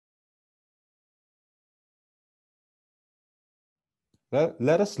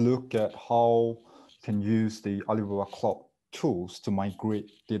Let us look at how you can use the Alibaba Cloud tools to migrate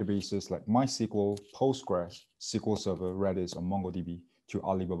databases like MySQL, Postgres, SQL Server, Redis, or MongoDB to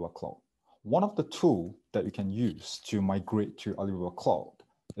Alibaba Cloud. One of the tools that you can use to migrate to Alibaba Cloud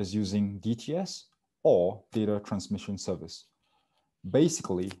is using DTS or Data Transmission Service.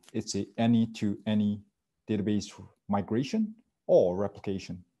 Basically, it's a any-to-any database migration or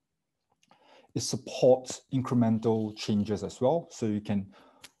replication. It supports incremental changes as well, so you can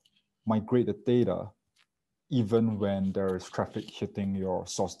migrate the data even when there is traffic hitting your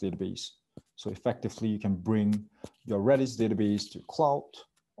source database. So effectively, you can bring your Redis database to cloud,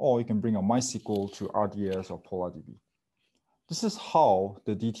 or you can bring a MySQL to RDS or PolarDB. This is how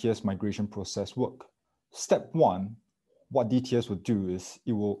the DTS migration process works. Step one, what DTS will do is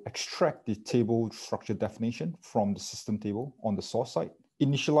it will extract the table structure definition from the system table on the source side,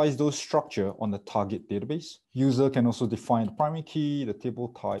 initialize those structure on the target database. User can also define the primary key, the table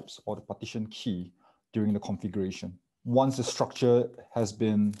types, or the partition key during the configuration. Once the structure has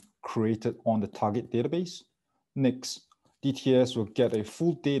been created on the target database, next, DTS will get a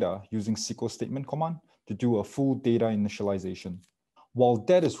full data using SQL statement command to do a full data initialization. While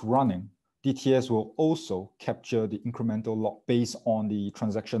that is running, DTS will also capture the incremental log based on the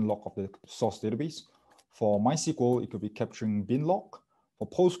transaction log of the source database. For MySQL, it could be capturing bin log. For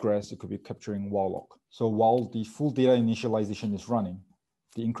Postgres, it could be capturing while log. So while the full data initialization is running,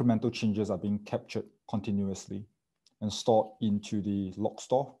 the incremental changes are being captured continuously and stored into the log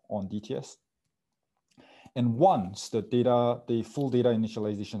store on DTS. And once the full data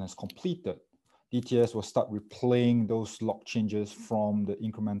initialization has completed, DTS will start replaying those log changes from the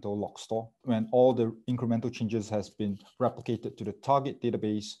incremental log store. When all the incremental changes has been replicated to the target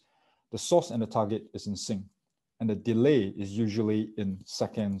database, the source and the target is in sync, and the delay is usually in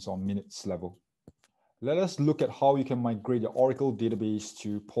seconds or minutes level. Let us look at how you can migrate your Oracle database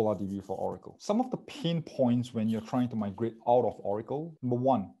to PolarDB for Oracle. Some of the pain points when you're trying to migrate out of Oracle. Number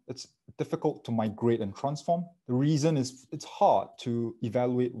one, it's difficult to migrate and transform. The reason is it's hard to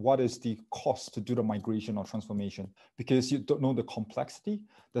evaluate what is the cost to do the migration or transformation because you don't know the complexity.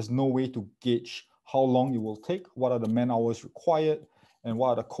 There's no way to gauge how long it will take, what are the man hours required, and what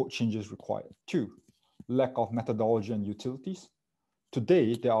are the code changes required. Two, lack of methodology and utilities.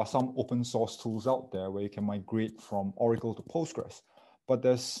 Today, there are some open source tools out there where you can migrate from Oracle to Postgres, but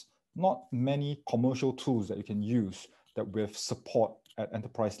there's not many commercial tools that you can use that with support at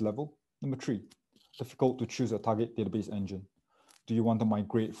enterprise level. Number three, difficult to choose a target database engine. Do you want to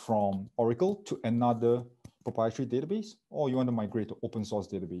migrate from Oracle to another proprietary database, or you want to migrate to open source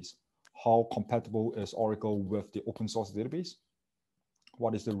database? How compatible is Oracle with the open source database?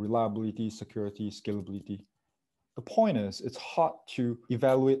 What is the reliability, security, scalability? The point is, it's hard to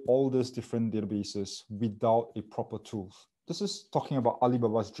evaluate all these different databases without a proper tools. This is talking about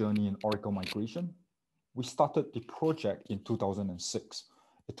Alibaba's journey in Oracle migration. We started the project in 2006.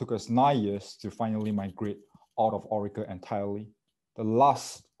 It took us 9 years to finally migrate out of Oracle entirely. The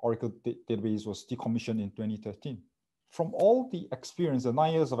last Oracle database was decommissioned in 2013. From all the experience, the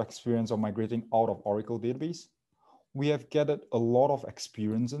 9 years of experience of migrating out of Oracle database, we have gathered a lot of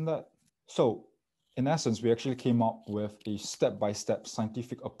experience in that. So in essence, we actually came up with a step-by-step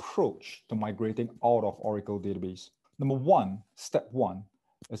scientific approach to migrating out of Oracle database. Number one, step one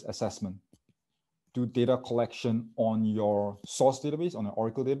is assessment. Do data collection on your source database, on an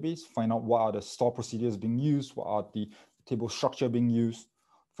Oracle database, find out what are the store procedures being used, what are the table structure being used.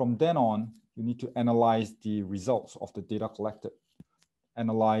 From then on, you need to analyze the results of the data collected,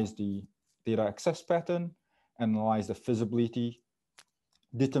 analyze the data access pattern, analyze the feasibility,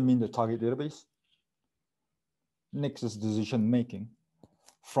 determine the target database. Next is decision making.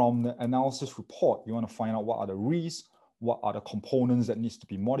 From the analysis report, you want to find out what are the risks, what are the components that needs to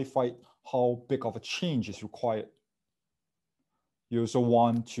be modified, how big of a change is required. You also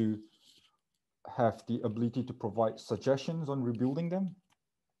want to have the ability to provide suggestions on rebuilding them.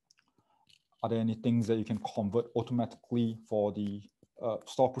 Are there any things that you can convert automatically for the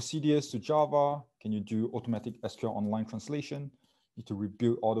store procedures to Java? Can you do automatic SQL online translation? You need to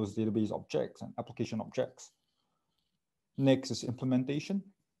rebuild all those database objects and application objects. Next is implementation,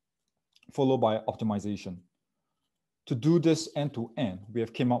 followed by optimization. To do this end-to-end, we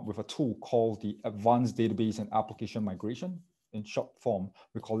have came up with a tool called the Advanced Database and Application Migration. In short form,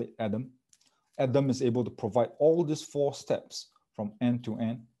 we call it ADAM. ADAM is able to provide all these 4 steps from end to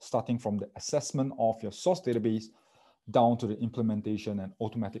end, starting from the assessment of your source database down to the implementation and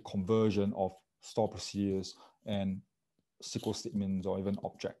automatic conversion of store procedures and SQL statements or even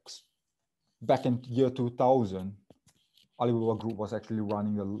objects. Back in year 2000, Alibaba Group was actually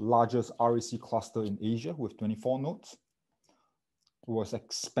running the largest RAC cluster in Asia with 24 nodes. It was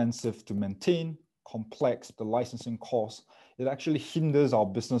expensive to maintain, complex, the licensing cost. It actually hinders our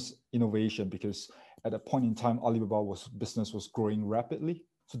business innovation because at that point in time, Alibaba's business was growing rapidly.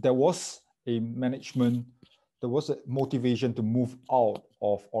 So there was a motivation to move out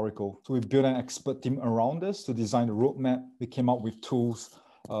of Oracle. So we built an expert team around us to design the roadmap. We came up with tools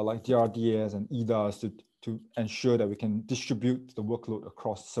like DRDS and EDAS to ensure that we can distribute the workload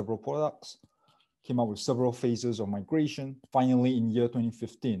across several products. Came up with several phases of migration. Finally, in year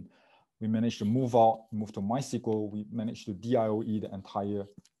 2015, we managed to move to MySQL. We managed to DIOE the entire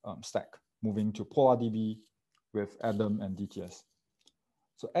stack, moving to PolarDB with Adam and DTS.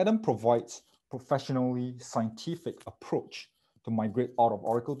 So Adam provides professionally scientific approach to migrate out of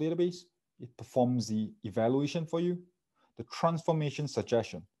Oracle database. It performs the evaluation for you, the transformation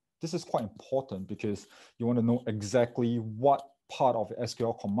suggestion. This is quite important because you want to know exactly what part of the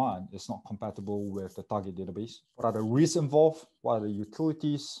SQL command is not compatible with the target database. What are the risks involved? What are the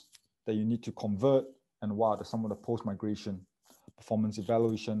utilities that you need to convert? And what are some of the post-migration performance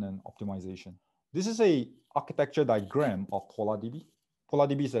evaluation and optimization? This is a architecture diagram of PolarDB.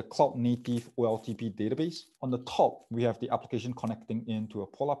 PolarDB is a cloud-native OLTP database. On the top, we have the application connecting into a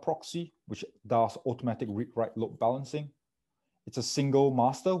Polar proxy, which does automatic read-write load balancing. It's a single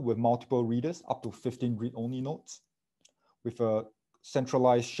master with multiple readers, up to 15 read-only nodes, with a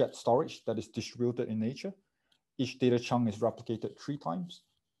centralized shared storage that is distributed in nature. Each data chunk is replicated 3 times.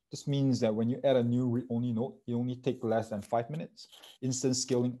 This means that when you add a new read-only node, it only takes less than 5 minutes. Instant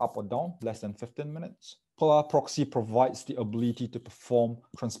scaling up or down, less than 15 minutes. Polar proxy provides the ability to perform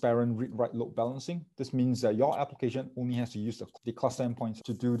transparent read-write load balancing. This means that your application only has to use the cluster endpoints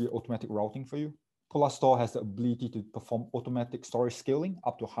to do the automatic routing for you. Polar Store has the ability to perform automatic storage scaling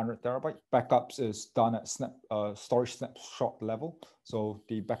up to 100 terabyte. Backups is done at storage snapshot level. So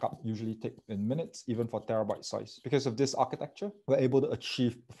the backup usually take in minutes, even for terabyte size. Because of this architecture, we're able to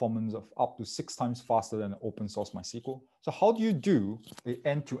achieve performance of up to 6 times faster than open source MySQL. So how do you do an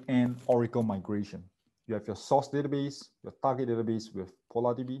end-to-end Oracle migration? You have your source database, your target database with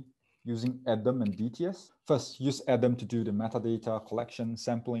PolarDB, using Adam and DTS. First, use Adam to do the metadata collection,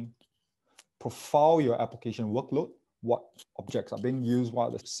 sampling. Profile your application workload, what objects are being used, what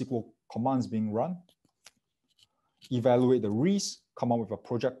are the SQL commands being run. Evaluate the risks, come up with a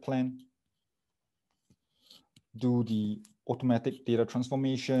project plan. Do the automatic data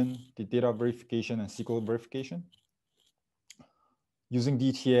transformation, the data verification, and SQL verification. Using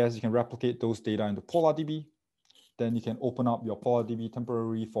DTS, you can replicate those data into PolarDB. Then you can open up your PolarDB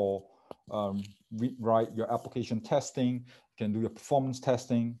temporary for read-write your application testing. You can do your performance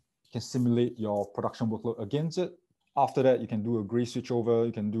testing. You can simulate your production workload against it. After that, you can do a gray switchover.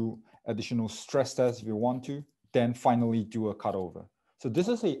 You can do additional stress tests if you want to. Then finally do a cutover. So this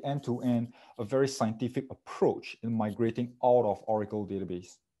is an end-to-end, a very scientific approach in migrating out of Oracle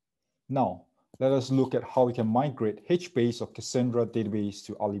database. Now, let us look at how we can migrate HBase or Cassandra database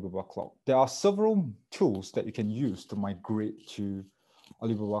to Alibaba Cloud. There are several tools that you can use to migrate to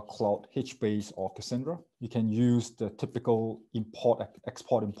Alibaba Cloud, HBase or Cassandra. You can use the typical import,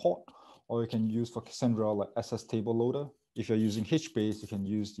 export, import, or you can use for Cassandra like SS table loader. If you're using HBase, you can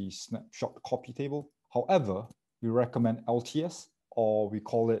use the snapshot copy table. However, we recommend LTS, or we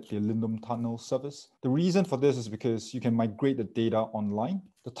call it the Lindorm Tunnel Service. The reason for this is because you can migrate the data online.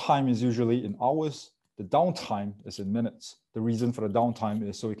 The time is usually in hours. The downtime is in minutes. The reason for the downtime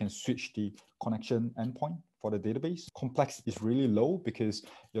is so you can switch the connection endpoint for the database. Complexity is really low because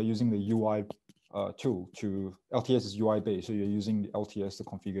you're using the UI tool to, LTS is UI based, so you're using the LTS to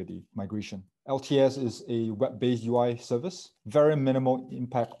configure the migration. LTS is a web-based UI service, very minimal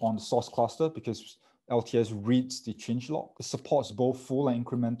impact on the source cluster because LTS reads the change log. It supports both full and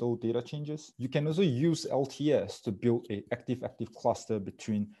incremental data changes. You can also use LTS to build an active-active cluster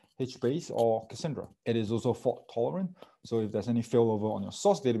between HBase or Cassandra. It is also fault tolerant. So if there's any failover on your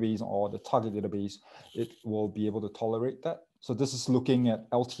source database or the target database, it will be able to tolerate that. So this is looking at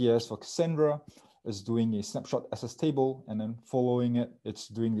LTS for Cassandra. It's doing a snapshot SS table, and then following it, it's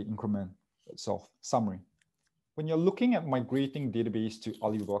doing the increment itself. Summary. When you're looking at migrating database to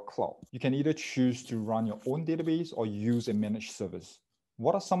Alibaba Cloud, you can either choose to run your own database or use a managed service.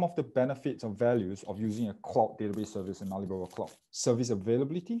 What are some of the benefits or values of using a cloud database service in Alibaba Cloud? Service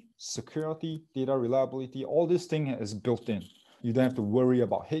availability, security, data reliability, all this thing is built in. You don't have to worry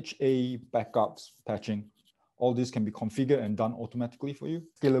about HA, backups, patching. All this can be configured and done automatically for you.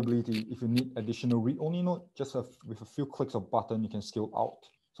 Scalability, if you need additional read-only node, just with a few clicks of button, you can scale out.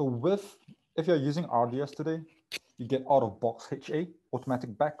 So if you're using RDS today, you get out-of-box HA,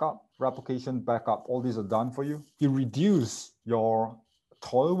 automatic backup, replication backup, all these are done for you. You reduce your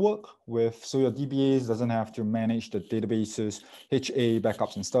toil work with, so your DBAs doesn't have to manage the databases, HA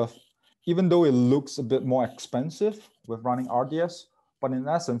backups and stuff, even though it looks a bit more expensive with running RDS. But in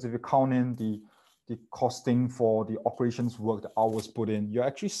essence, if you count in the costing for the operations work, the hours put in, you're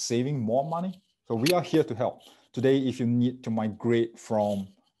actually saving more money. So we are here to help. Today, if you need to migrate from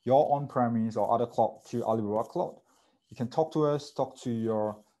your on-premise or other cloud to Alibaba Cloud, you can talk to us, talk to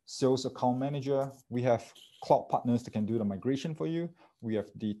your sales account manager. We have cloud partners that can do the migration for you. We have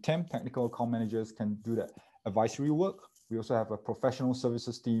the TEM, technical account managers, can do the advisory work. We also have a professional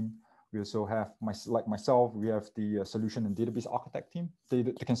services team. We also have, like myself, we have the solution and database architect team. They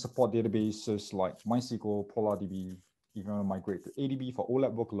can support databases like MySQL, PolarDB, even migrate to ADB for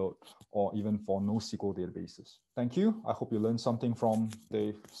OLAP workload, or even for NoSQL databases. Thank you. I hope you learned something from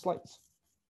the slides.